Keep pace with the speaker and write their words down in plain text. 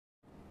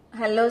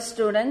Hello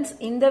students,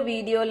 in the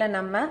video la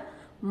namma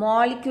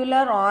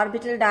molecular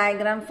orbital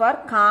diagram for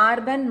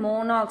carbon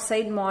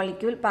monoxide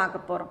molecule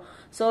paaka porom.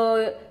 So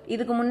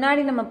idukku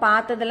munnadi nama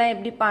paathadala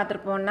eppadi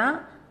paathirpomna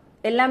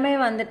ellame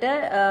vandute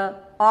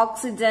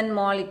oxygen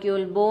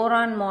molecule,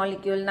 boron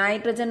molecule,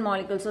 nitrogen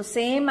molecule, so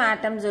same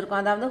atoms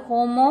irukum, adhavadhu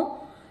homo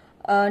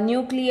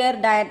nuclear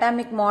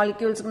diatomic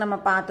molecules நம்ம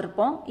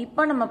பார்த்திருப்போம்.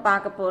 இப்போ நம்ம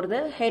பார்க்க போறது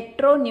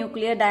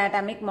heteronuclear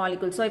diatomic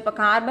molecules. So இப்போ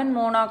carbon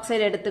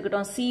monoxide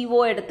எடுத்துக்கிட்டோம், CO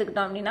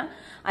எடுத்துக்கிட்டோம் அப்படின்னா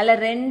அதுல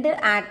ரெண்டு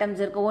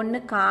ஆட்டம்ஸ் இருக்கு,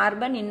 ஒன்னு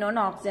கார்பன்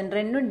இன்னொன்னு ஆக்சிஜன்,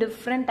 ரெண்டும்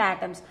டிஃபரெண்ட்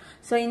ஆட்டம்ஸ்.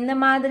 ஸோ இந்த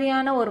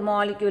மாதிரியான ஒரு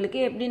மாலிக்யூலுக்கு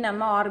எப்படி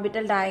நம்ம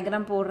ஆர்பிட்டல்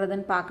டயக்ராம்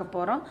போடுறதுன்னு பார்க்க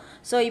போறோம்.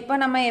 ஸோ இப்போ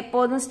நம்ம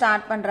எப்போதும்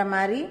ஸ்டார்ட் பண்ற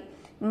மாதிரி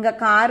இங்க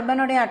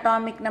கார்பனுடைய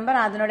அட்டாமிக் நம்பர்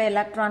அதனுடைய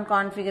எலக்ட்ரான்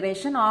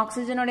கான்ஃபிகரேஷன்,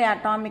 ஆக்சிஜனுடைய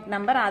அட்டாமிக்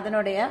நம்பர்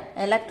அதனுடைய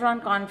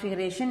எலக்ட்ரான்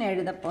கான்ஃபிகரேஷன்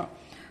எழுத போறோம்.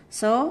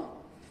 So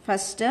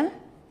first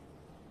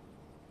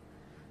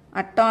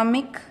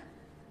atomic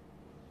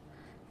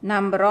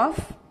number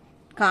of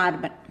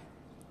carbon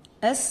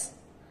is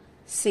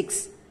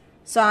 6.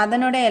 So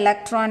அதனுடைய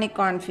electronic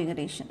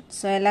configuration,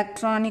 so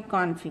electronic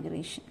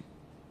configuration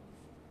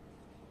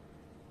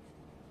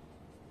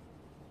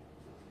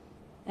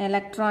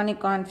electronic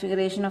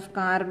configuration of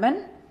carbon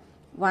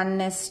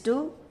 1s2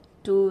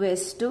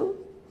 2s2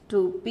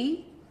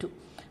 2p2.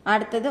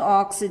 அடுத்தது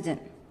oxygen,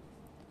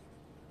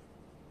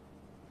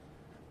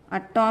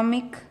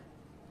 atomic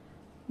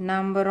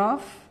number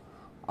of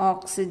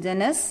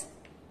oxygen is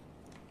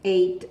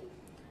 8.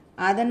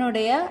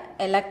 அதனுடைய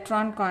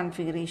electron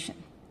configuration,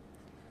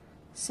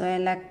 so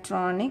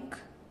electronic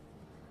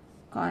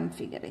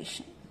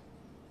configuration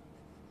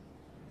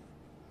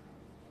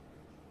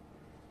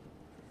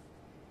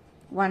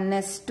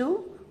 1s2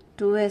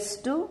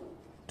 2s2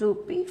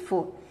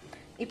 2p4.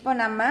 இப்போ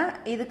நம்ம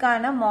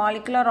இதுக்கான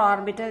molecular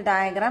orbital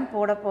diagram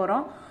போட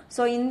போறோம்.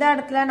 So இந்த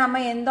இடத்துல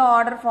நம்ம எந்த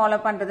ஆர்டர் ஃபாலோ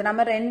பண்றது,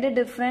 நம்ம ரெண்டு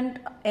டிஃப்ரெண்ட்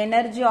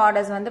எனர்ஜி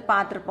ஆர்டர்ஸ் வந்து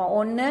பார்த்திருப்போம்.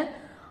 ஒன்னு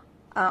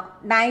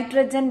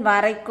நைட்ரஜன்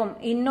வரைக்கும்,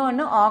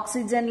 இன்னொன்னு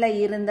ஆக்சிஜன்ல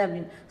இருந்து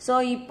அப்படின்னு. ஸோ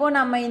இப்போ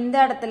நம்ம இந்த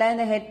இடத்துல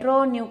இந்த ஹெட்ரோ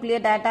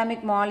நியூக்ளியர்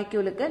டயட்டாமிக்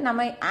மாலிக்யூலுக்கு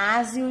நம்ம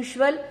ஆஸ்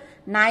யூஷுவல்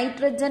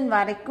நைட்ரஜன்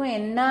வரைக்கும்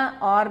என்ன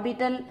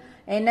ஆர்பிட்டல்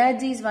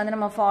எனர்ஜிஸ் வந்து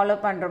நம்ம ஃபாலோ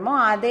பண்றோமோ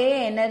அதே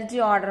எனர்ஜி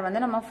ஆர்டர்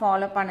வந்து நம்ம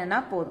ஃபாலோ பண்ணினா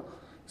போதும்.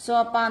 ஸோ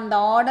அப்போ அந்த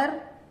ஆர்டர்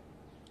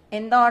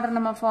எந்த ஆர்டர்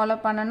நம்ம ஃபாலோ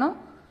பண்ணணும்,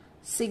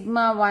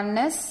 sigma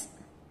 1s,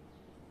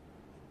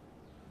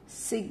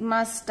 sigma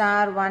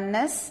star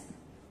 1s,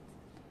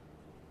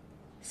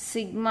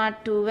 sigma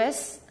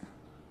 2s,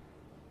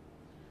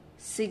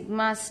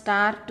 sigma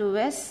star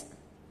 2s,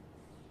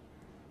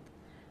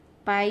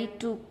 pi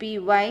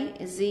 2py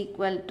is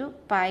equal to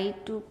pi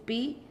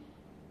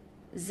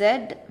 2pz,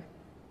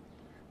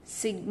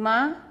 sigma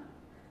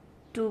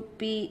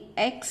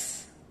 2px,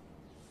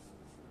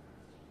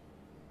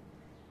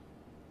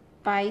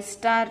 pi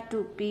star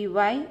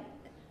 2py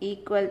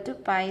equal to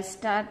pi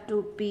star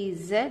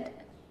 2pz,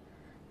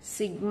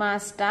 sigma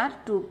star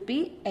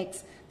 2px.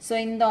 so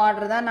இந்த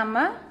order தான்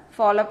நம்ம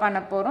follow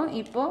பண்ண போறோம்.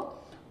 இப்போ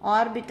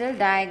orbital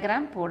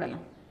diagram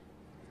போடலாம்.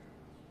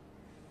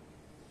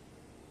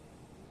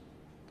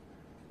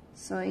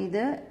 so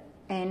இது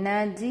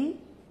energy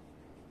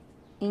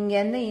இங்க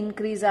இருந்து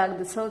இன்க்ரீஸ்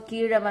ஆகுது. ஸோ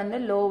கீழே வந்து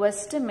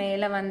லோவஸ்ட்,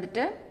 மேல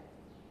வந்துட்டு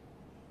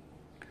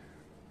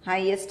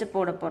ஹையஸ்ட்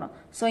போட போறோம்.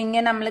 ஸோ இங்க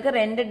நம்மளுக்கு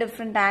ரெண்டு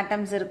டிஃப்ரெண்ட்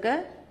ஆட்டம்ஸ் இருக்கு.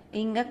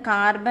 இங்க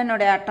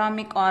கார்பனோட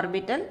அட்டாமிக்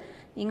ஆர்பிட்டல்,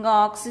 இங்க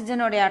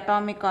ஆக்சிஜனோட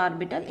அட்டாமிக்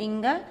ஆர்பிட்டல்,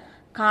 இங்க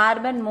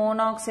கார்பன்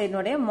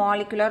மோனாக்சைடுடைய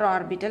மாலிகுலர்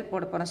ஆர்பிட்டல்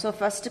போட போறோம். ஸோ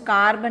ஃபர்ஸ்ட்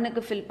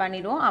கார்பனுக்கு ஃபில்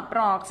பண்ணிடுவோம்,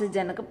 அப்புறம்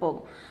ஆக்சிஜனுக்கு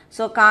போகும்.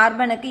 ஸோ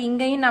கார்பனுக்கு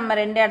இங்கேயும் நம்ம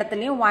ரெண்டு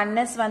இடத்துலையும்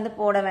 1s வந்து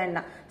போட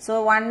வேண்டாம். ஸோ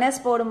 1s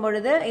போடும்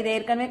பொழுது இது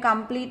ஏற்கனவே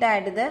கம்ப்ளீட்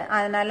ஆயிடுது,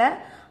 அதனால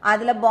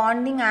அதுல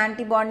பாண்டிங்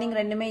ஆன்டி பாண்டிங்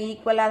ரெண்டுமே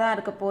ஈக்குவலா தான்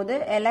இருக்க போகுது.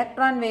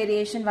 எலக்ட்ரான்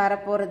வேரியேஷன் வர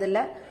போறது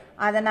இல்ல,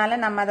 அதனால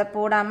நம்ம அதை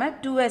போடாம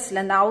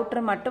 2sல இந்த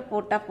அவுட்டர் மட்டும்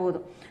போட்டா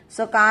போதும்.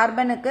 ஸோ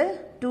கார்பனுக்கு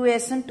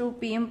 2s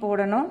 2pயும்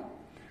போடணும்.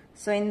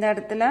 ஸோ இந்த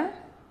இடத்துல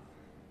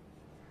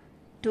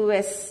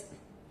 2s,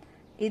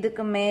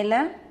 இதுக்கு மேல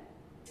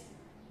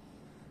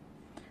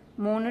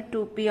 3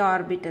 2p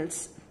orbitals.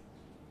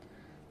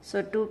 So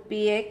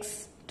 2px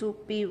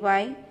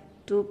 2py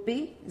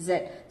 2pz.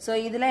 So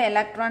இதுல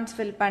எலக்ட்ரான்ஸ்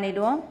ஃபில்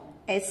பண்ணிடுவோம்.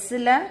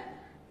 sல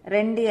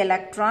 2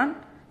 எலக்ட்ரான்,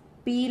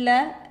 pல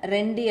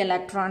 2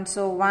 எலக்ட்ரான்.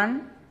 ஸோ 1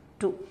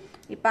 2.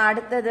 இப்ப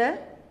அடுத்தது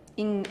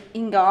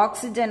இங்க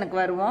ஆக்சிஜனுக்கு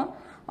வருவோம்.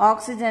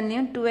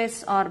 ஆக்சிஜன்லயும் 2s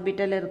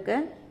ஆர்பிட்டல் இருக்கு.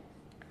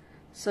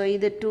 ஸோ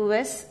இது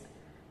 2s,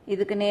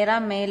 இதுக்கு நேரா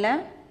மேல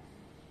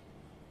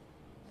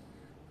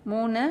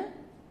 3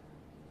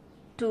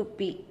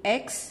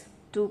 2px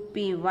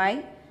 2py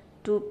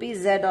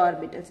 2pz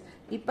ஆர்பிட்டல்ஸ்.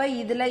 இப்ப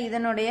இதுல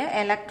இதனுடைய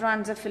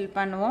எலக்ட்ரான்ஸை ஃபில்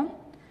பண்ணுவோம்.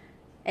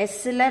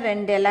 sல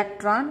 2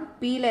 எலக்ட்ரான்,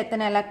 pல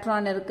எத்தனை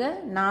எலக்ட்ரான் இருக்கு,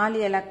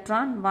 4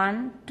 எலக்ட்ரான், 1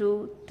 2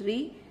 3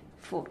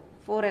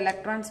 4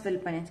 எலக்ட்ரான்ஸ்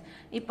ஃபில் பண்ணியாச்சு.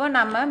 இப்போ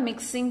நம்ம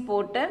மிக்சிங்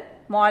போட்டு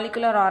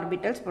மாலிகுலர்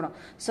ஆர்பிட்டல்ஸ் போடும்.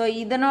 ஸோ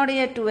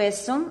இதனுடைய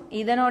 2sம்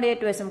இதனுடைய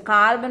 2sம்,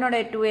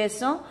 கார்பனுடைய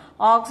 2sம்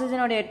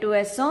ஆக்சிஜனுடைய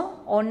 2sம்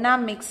ஒன்னா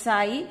மிக்ஸ்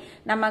ஆகி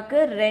நமக்கு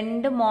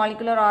ரெண்டு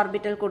மாலிகுலர்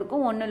ஆர்பிட்டல்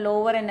கொடுக்கும். ஒன்னு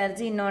லோவர்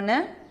எனர்ஜி, இன்னொன்னு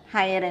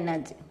ஹையர்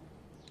எனர்ஜி.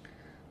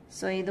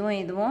 ஸோ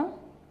இதுவும்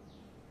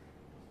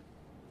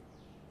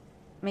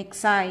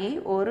மிக்ஸ் ஆகி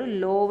ஒரு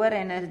லோவர்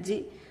எனர்ஜி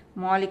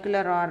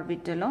மாலிகுலர்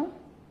ஆர்பிட்டலும்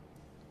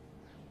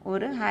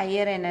ஒரு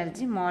ஹையர்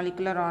எனர்ஜி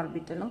மாலிகுலர்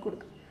ஆர்பிட்டலும்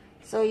கொடுக்கும்.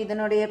 ஸோ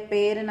இதனுடைய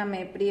பேர் நம்ம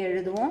எப்படி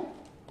எழுதுவோம்?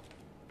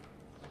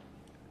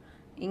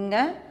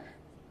 இங்கே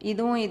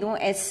இதுவும்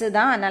S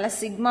தான், அதனால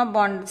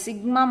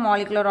சிக்மா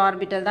மாலிகுலர்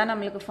ஆர்பிட்டல் தான்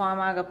நம்மளுக்கு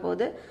ஃபார்ம் ஆக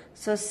போகுது.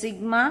 ஸோ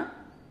சிக்மா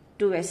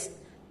 2s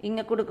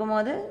இங்கே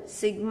கொடுக்கும்போது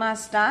சிக்மா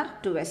ஸ்டார்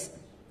 2s.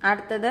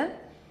 அடுத்தது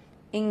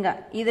இங்கே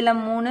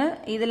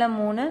இதில்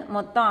 3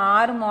 மொத்தம்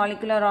 6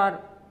 மாலிகுலர்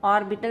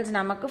ஆர்பிட்டல்ஸ்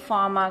நமக்கு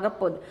ஃபார்ம் ஆக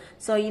போகுது.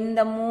 ஸோ இந்த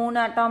 3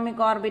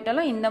 அட்டாமிக்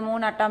ஆர்பிட்டலும் இந்த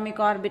 3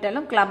 அட்டாமிக்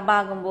ஆர்பிட்டலும் கிளப்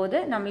ஆகும்போது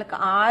நம்மளுக்கு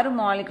 6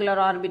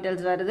 மாலிகுலர்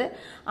ஆர்பிட்டல்ஸ் வருது.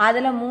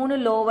 அதில் 3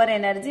 lower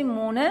energy,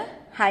 3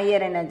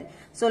 higher energy.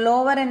 So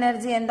lower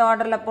energy எந்த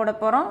ஆர்டரில் போட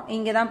போகிறோம்?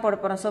 இங்கே தான் போட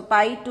போகிறோம். So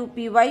by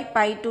 2py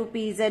by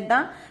 2pz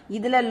தான்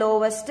இதில்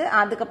லோவஸ்ட்.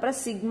 அதுக்கப்புறம்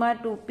சிக்மா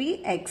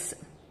 2px.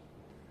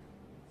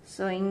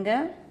 ஸோ இங்கே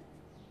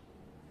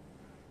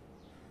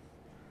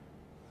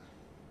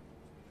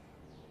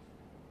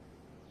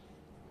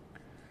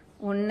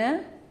ஒன்று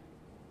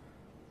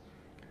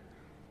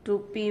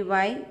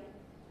 2py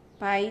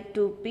பை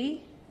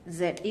 2pz.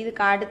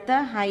 இதுக்கு அடுத்த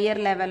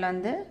ஹையர் லெவல்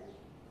வந்து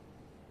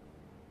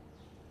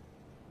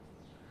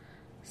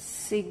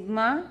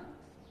சிக்மா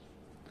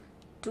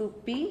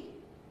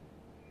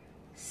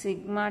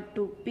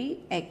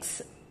 2px.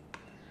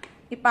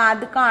 இப்போ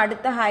அதுக்கு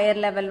அடுத்த ஹையர்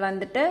லெவல்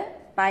வந்துட்டு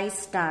by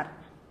star.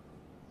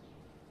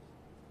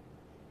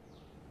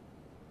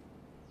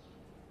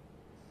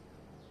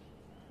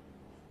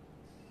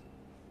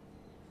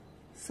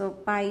 So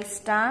pi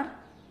star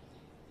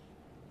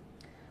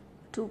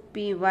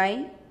 2py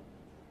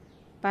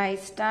pi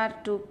star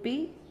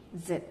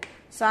 2pz.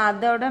 So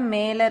அதோட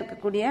மேல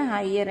இருக்கக்கூடிய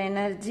higher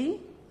energy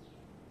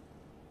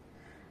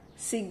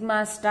sigma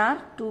star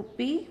 2p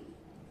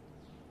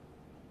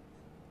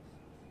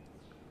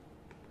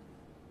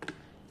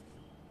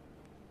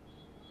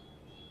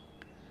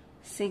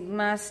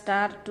sigma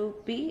star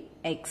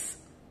 2px.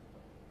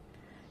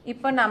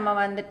 இப்போ நம்ம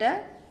வந்துட்டு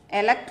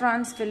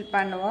எலக்ட்ரான்ஸ் ஃபில்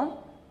பண்ணுவோம்.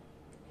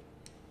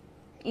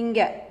 இங்க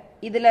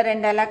இதுல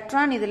 2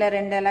 எலக்ட்ரான், இதுல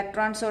 2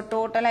 எலக்ட்ரான். ஸோ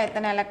டோட்டலா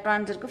எத்தனை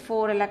எலக்ட்ரான்ஸ் இருக்கு?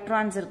 4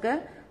 எலக்ட்ரான்ஸ் இருக்கு.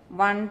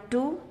 1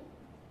 2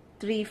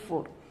 3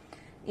 4.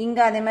 இங்க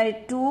அதே மாதிரி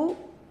 2,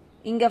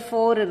 இங்க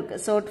 4 இருக்கு.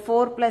 ஸோ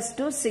 4 +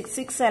 2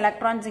 6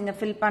 எலக்ட்ரான்ஸ் இங்க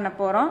ஃபில் பண்ண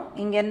போறோம்.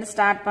 இங்க இருந்து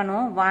ஸ்டார்ட்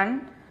பண்ணுவோம். 1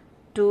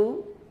 2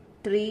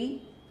 3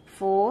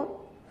 4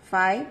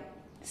 5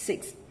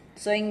 6.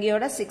 ஸோ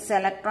இங்கயோட 6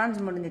 எலக்ட்ரான்ஸ்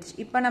முடிஞ்சிருச்சு.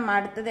 இப்போ நம்ம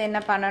அடுத்தது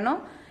என்ன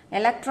பண்ணணும்?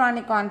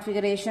 electronic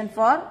configuration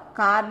for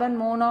carbon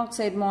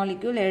monoxide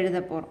molecule எழுத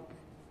போறோம்.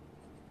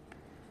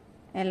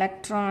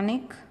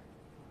 electronic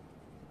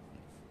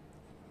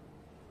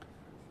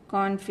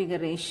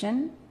configuration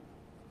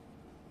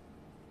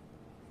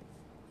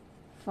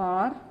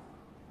for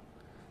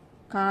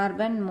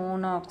carbon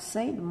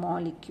monoxide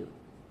molecule.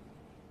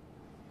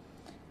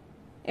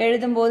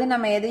 எழுதும்போது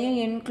நம்ம எதையும்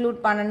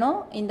இன்க்ளூட்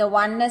பண்ணணும். இந்த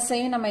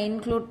 1s-ஐயும் நம்ம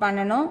இன்க்ளூட்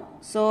பண்ணணும்.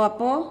 ஸோ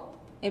அப்போ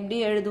எப்படி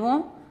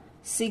எழுதுவோம்?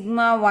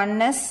 Sigma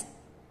 1s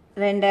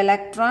 2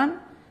 electron,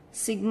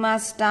 sigma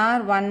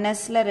star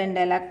 1sல 2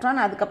 electron.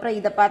 அதுக்கப்புறம்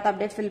இதை பார்த்து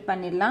அப்படியே ஃபில்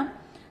பண்ணிடலாம்.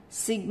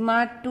 Sigma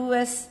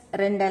 2s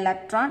 2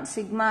 electron,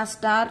 sigma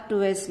star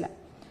 2sல,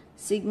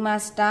 sigma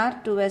star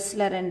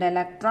 2sல 2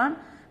 electron,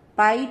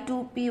 by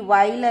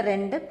 2pyல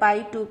 2, by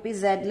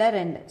 2pzல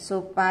 2. So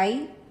by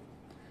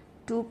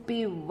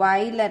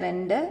 2pyல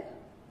 2,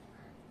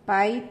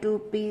 by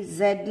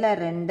 2pzல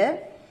 2.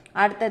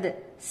 அடுத்தது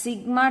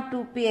சிக்மா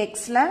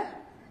 2pxல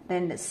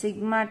 2,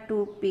 சிக்மா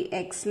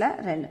 2pxல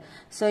 2.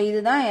 ஸோ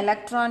இதுதான்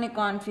electronic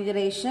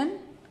configuration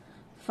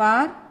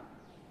for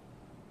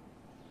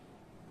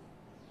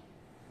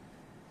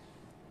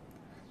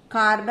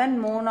carbon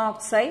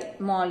monoxide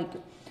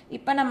molecule.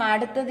 இப்போ நம்ம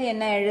அடுத்தது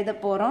என்ன எழுத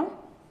போறோம்?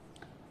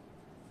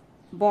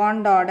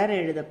 பாண்ட் ஆர்டர்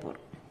எழுத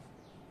போறோம்.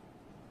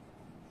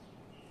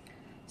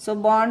 So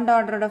bond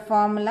order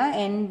formula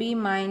NB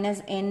minus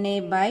NA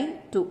by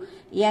 2.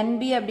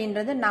 NB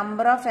அப்படின்றது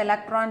number of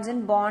electrons in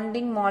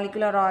bonding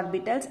molecular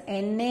orbitals.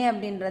 NA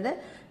அப்படின்றது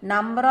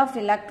number of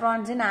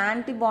electrons in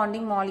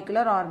anti-bonding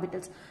molecular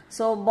orbitals.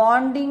 So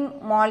bonding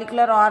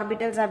molecular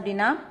orbitals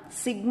அப்படின்னா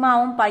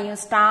சிக்மாவும் பையும்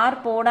ஸ்டார்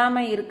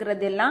போடாம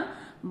இருக்கிறது எல்லாம்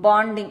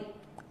bonding.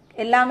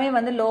 எல்லாமே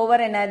வந்து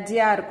லோவர்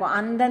எனர்ஜியா இருக்கும்.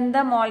 அந்தந்த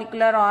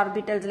மாலிகுலர்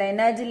ஆர்பிட்டல்ஸ்ல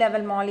எனர்ஜி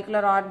லெவல்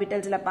மாலிகுலர்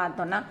ஆர்பிட்டல்ஸ்ல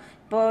பார்த்தோம்னா,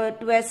 இப்போ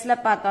 2sல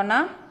பார்த்தோம்னா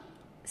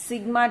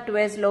சிக்மா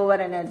 2s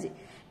லோவர் எனர்ஜி.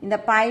 இந்த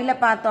பைல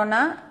பார்த்தோம்னா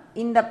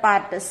இந்த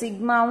பார்ட்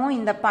சிக்மாவும்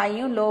இந்த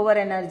பையும் லோவர்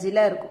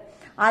எனர்ஜில இருக்கும்.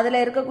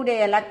 அதுல இருக்கக்கூடிய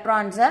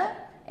எலக்ட்ரான்ஸை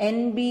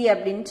NB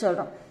அப்படின்னு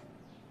சொல்றோம்.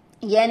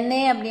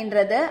 NA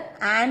அப்படின்றது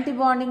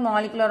ஆன்டிபாண்டிங்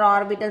மாலிகுலர்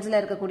ஆர்பிட்டல்ஸ்ல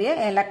இருக்கக்கூடிய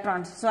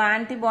எலக்ட்ரான்ஸ். ஸோ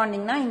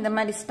ஆன்டிபாண்டிங்னா இந்த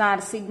மாதிரி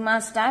ஸ்டார் சிக்மா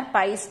ஸ்டார்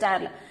பை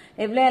ஸ்டார்ல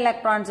எவ்வளவு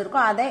எலக்ட்ரான்ஸ்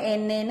இருக்கோ அதை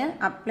NAன்னு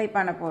அப்ளை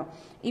பண்ண போறோம்.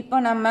 இப்போ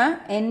நம்ம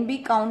NB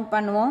கவுண்ட்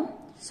பண்ணுவோம்.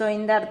 ஸோ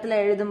இந்த இடத்துல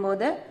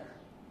எழுதும்போது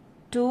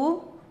 2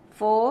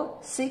 4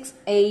 6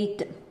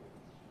 8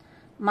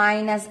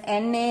 மைனஸ்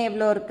NA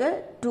எவ்வளோ இருக்கு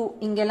 2,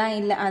 இங்கெல்லாம்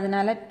இல்லை,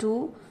 அதனால 2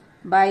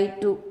 by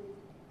 2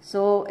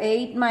 So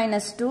 8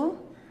 minus 2,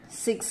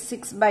 6.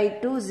 6 by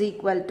 2 is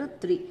equal to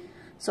 3.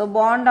 So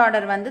bond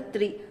order வந்து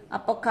 3.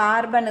 அப்போ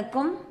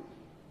கார்பனுக்கும்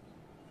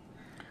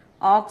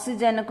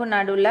ஆக்சிஜனுக்கும்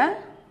நடுவுல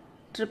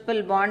ட்ரிபிள்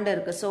பாண்ட்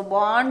இருக்கு. ஸோ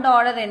பாண்ட்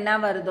ஆர்டர் என்ன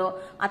வருதோ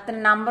அத்தனை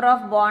நம்பர்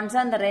ஆஃப் பாண்ட்ஸ்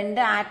அந்த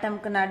ரெண்டு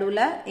ஆட்டம்க்கு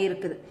நடுவுல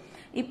இருக்குது.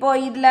 இப்போ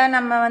இதுல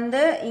நம்ம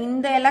வந்து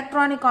இந்த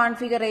எலக்ட்ரானிக்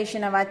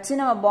கான்ஃபிகரேஷனை வச்சு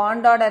நம்ம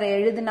பாண்ட் ஆர்டர்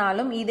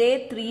எழுதினாலும் இதே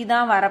 3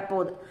 தான்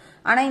வரப்போகுது.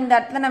 ஆனா இந்த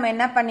இடத்துல நம்ம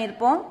என்ன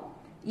பண்ணிருப்போம்,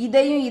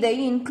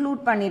 இதையும்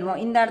இன்க்ளூட்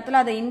பண்ணிடுவோம். இந்த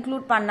இடத்துல அதை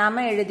இன்க்ளூட்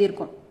பண்ணாம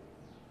எழுதியிருக்கோம்.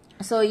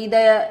 ஸோ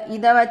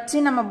இதை வச்சு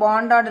நம்ம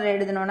பாண்ட் ஆர்டர்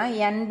எழுதணும்னா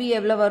NB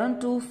எவ்வளவு வரும்,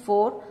 2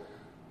 4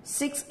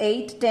 6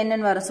 8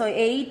 10 வரும். ஸோ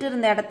 8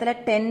 இருந்த இடத்துல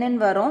 10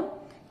 வரும்.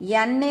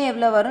 NA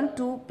எவ்வளவு வரும்,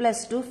 2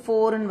 plus 2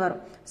 4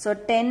 வரும். So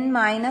 10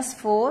 minus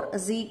 4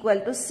 is equal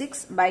to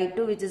 6 by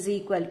 2 which is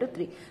equal to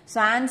 3. So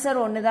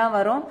answer ஒன்று தான்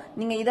வரும்.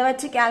 நீங்க இதை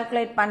வச்சு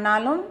கால்குலேட்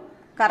பண்ணாலும்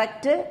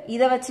கரெக்ட்,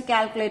 இதை வச்சு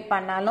கால்குலேட்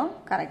பண்ணாலும்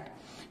கரெக்ட்.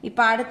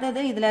 இப்போ அடுத்தது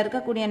இதுல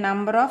இருக்கக்கூடிய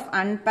number of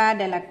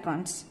அன்பேர்ட்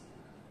electrons.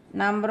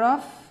 Number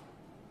of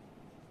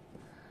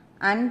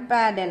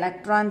unpaired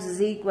electrons is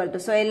equal to,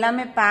 so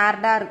எல்லாமே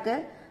paired இருக்கு,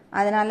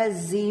 அதனால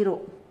 0.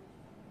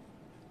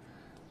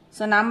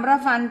 so number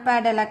of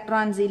unpaired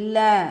electrons இல்ல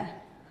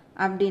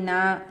அப்படின்னா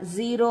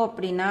 0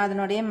 அப்படின்னா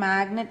அதனுடைய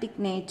magnetic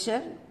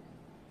nature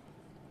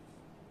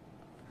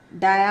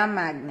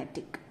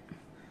diamagnetic.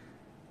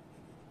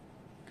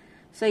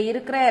 so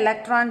இருக்கிற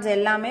electrons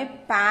எல்லாமே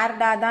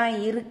paired தான்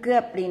இருக்கு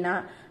அப்படின்னா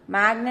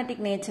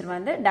magnetic nature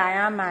வந்து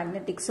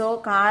diamagnetic. so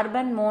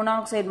carbon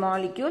monoxide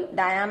molecule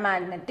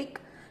diamagnetic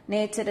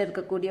nature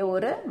இருக்கக்கூடிய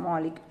ஒரு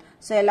மாலிக்யூல்.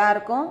 ஸோ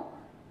எல்லாருக்கும்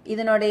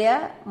இதனுடைய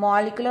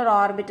மாலிகுலர்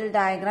ஆர்பிட்டல்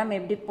டயக்ராம்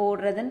எப்படி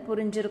போடுறதுன்னு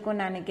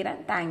புரிஞ்சிருக்கும்னு நினைக்கிறேன்.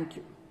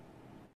 தேங்க்யூ.